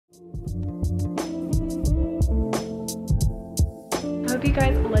hope you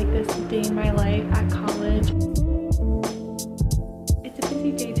guys like this day in my life at college. It's a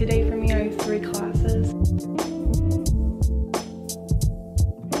busy day today for me. I have 3 classes.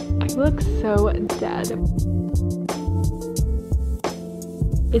 I look so dead.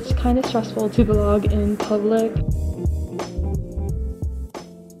 It's kind of stressful to vlog in public.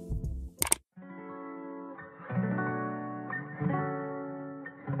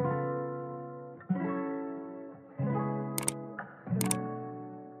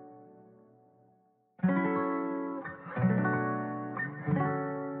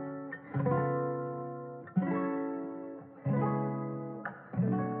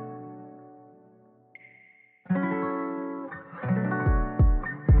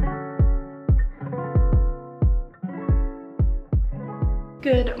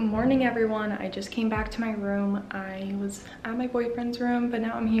 Good morning, everyone. I just came back to my room. I was at my boyfriend's room, but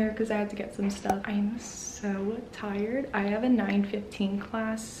now I'm here because I had to get some stuff. I'm so tired. I have a 9:15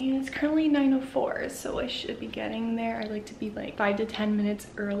 class and it's currently 9:04, so I should be getting there. I like to be like 5 to 10 minutes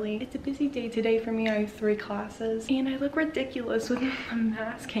early. It's a busy day today for me. I have 3 classes and I look ridiculous with a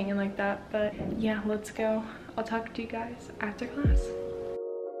mask hanging like that, but yeah, let's go. I'll talk to you guys after class.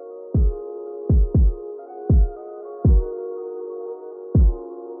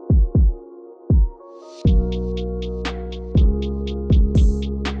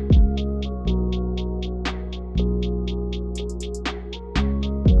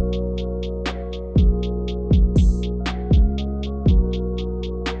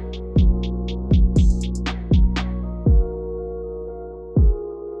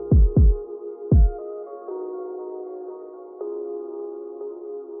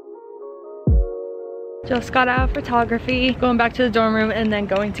 Just got out of photography, going back to the dorm room, and then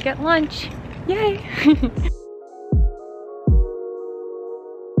going to get lunch. Yay!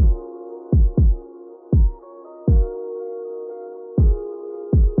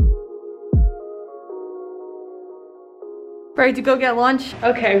 Ready to go get lunch?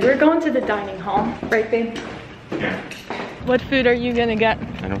 Okay, we're going to the dining hall. Right, babe? Yeah. What food are you gonna get?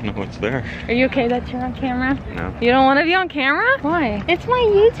 I don't know what's there. Are you okay that you're on camera? No. You don't want to be on camera? Why? It's my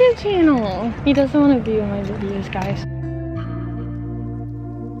YouTube channel. He doesn't want to view my videos, guys.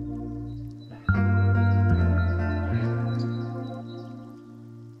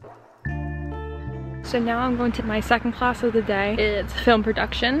 So now I'm going to my second class of the day. It's film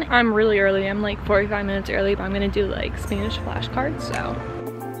production. I'm really early. I'm like 45 minutes early, but I'm gonna do like Spanish flashcards, so.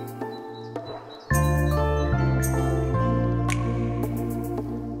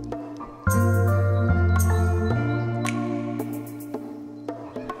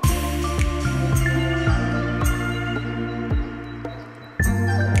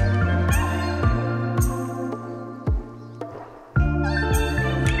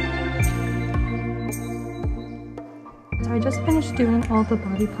 I just finished doing all the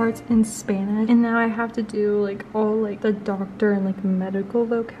body parts in Spanish, and now I have to do like all like the doctor and like medical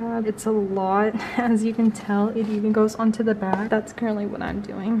vocab. It's a lot, as you can tell. It even goes onto the back. That's currently what I'm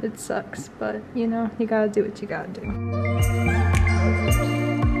doing. It sucks, but you know, you gotta do what you gotta do.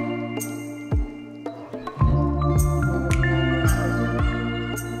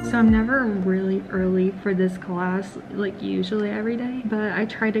 So I'm never really early for this class, like usually every day, but I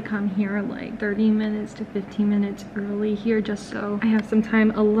try to come here like 30 minutes to 15 minutes early here just so I have some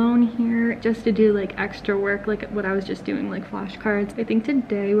time alone here just to do like extra work, like what I was just doing, like flashcards. I think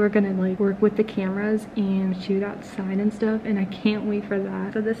today we're gonna like work with the cameras and shoot outside and stuff, and I can't wait for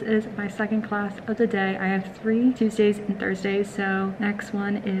that. So this is my second class of the day. I have 3 Tuesdays and Thursdays, so next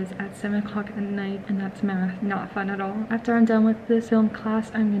one is at 7 o'clock at night, and that's math. Not fun at all. After I'm done with this film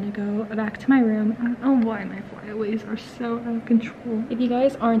class, I'm gonna go back to my room. I don't know why my flyaways are so out of control. If you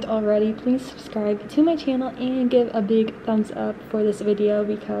guys aren't already, please subscribe to my channel and give a big thumbs up for this video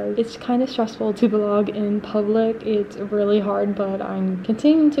because it's kind of stressful to vlog in public. It's really hard, but I'm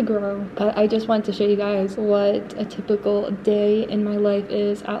continuing to grow. But I just wanted to show you guys what a typical day in my life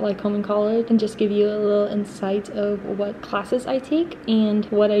is at Lycoming College and just give you a little insight of what classes I take and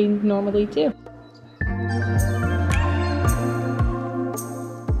what I normally do.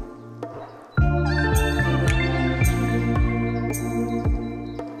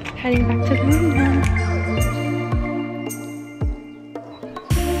 Heading back to the room now.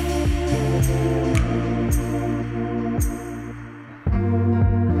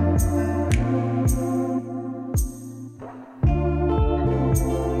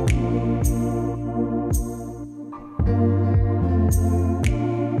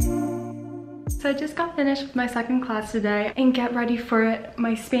 So I just got finished with my second class today and get ready for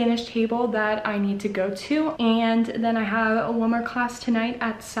my Spanish table that I need to go to. And then I have one more class tonight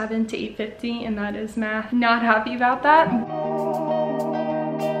at 7 to 8:50, and that is math. Not happy about that.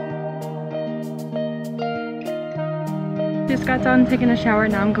 just got done taking a shower.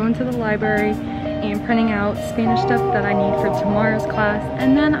 Now I'm going to the library and printing out Spanish stuff that I need for tomorrow's class,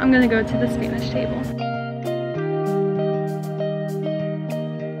 and then I'm gonna go to the Spanish table.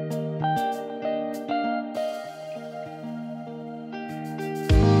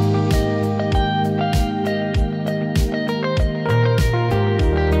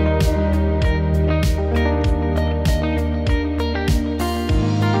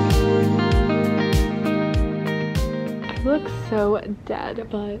 Looks so dead,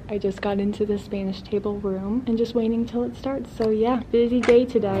 but I just got into the Spanish table room and just waiting till it starts. So yeah, busy day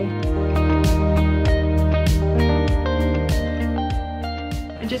today.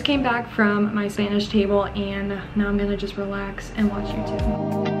 I just came back from my Spanish table and now I'm gonna just relax and watch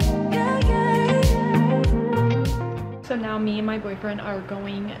YouTube. So now me and my boyfriend are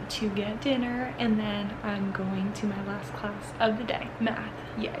going to get dinner, and then I'm going to my last class of the day, math.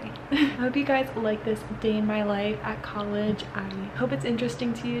 Yay. I hope you guys like this day in my life at college. I hope it's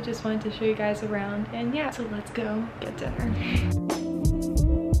interesting to you. Just wanted to show you guys around, and yeah, so let's go get dinner.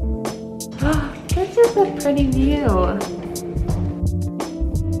 Oh, that's just a pretty view.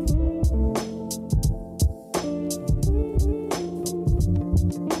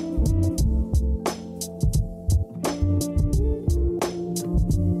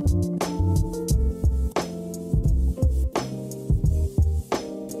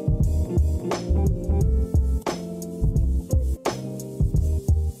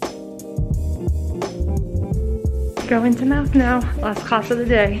 Go into math now. Last class of the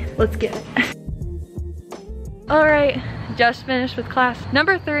day. Let's get it. Alright, just finished with class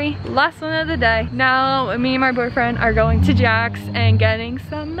number 3. Last one of the day. Now me and my boyfriend are going to Jack's and getting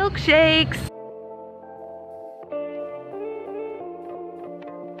some milkshakes.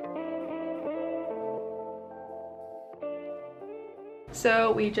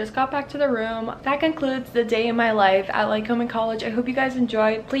 So we just got back to the room. That concludes the day in my life at Lycoming College. I hope you guys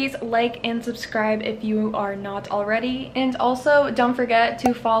enjoyed. Please like and subscribe if you are not already. And also don't forget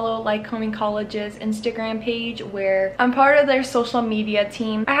to follow Lycoming College's Instagram page, where I'm part of their social media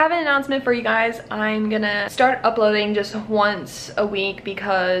team. I have an announcement for you guys. I'm gonna start uploading just once a week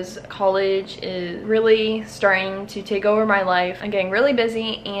because college is really starting to take over my life. I'm getting really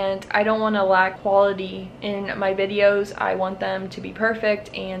busy and I don't want to lack quality in my videos. I want them to be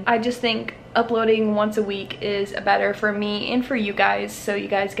perfect, and I just think uploading once a week is better for me and for you guys, so you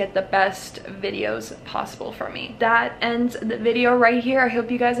guys get the best videos possible from me. That ends the video right here. I hope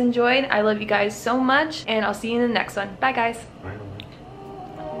you guys enjoyed. I love you guys so much, and I'll see you in the next one. Bye guys. Bye.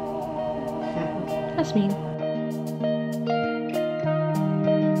 That's mean.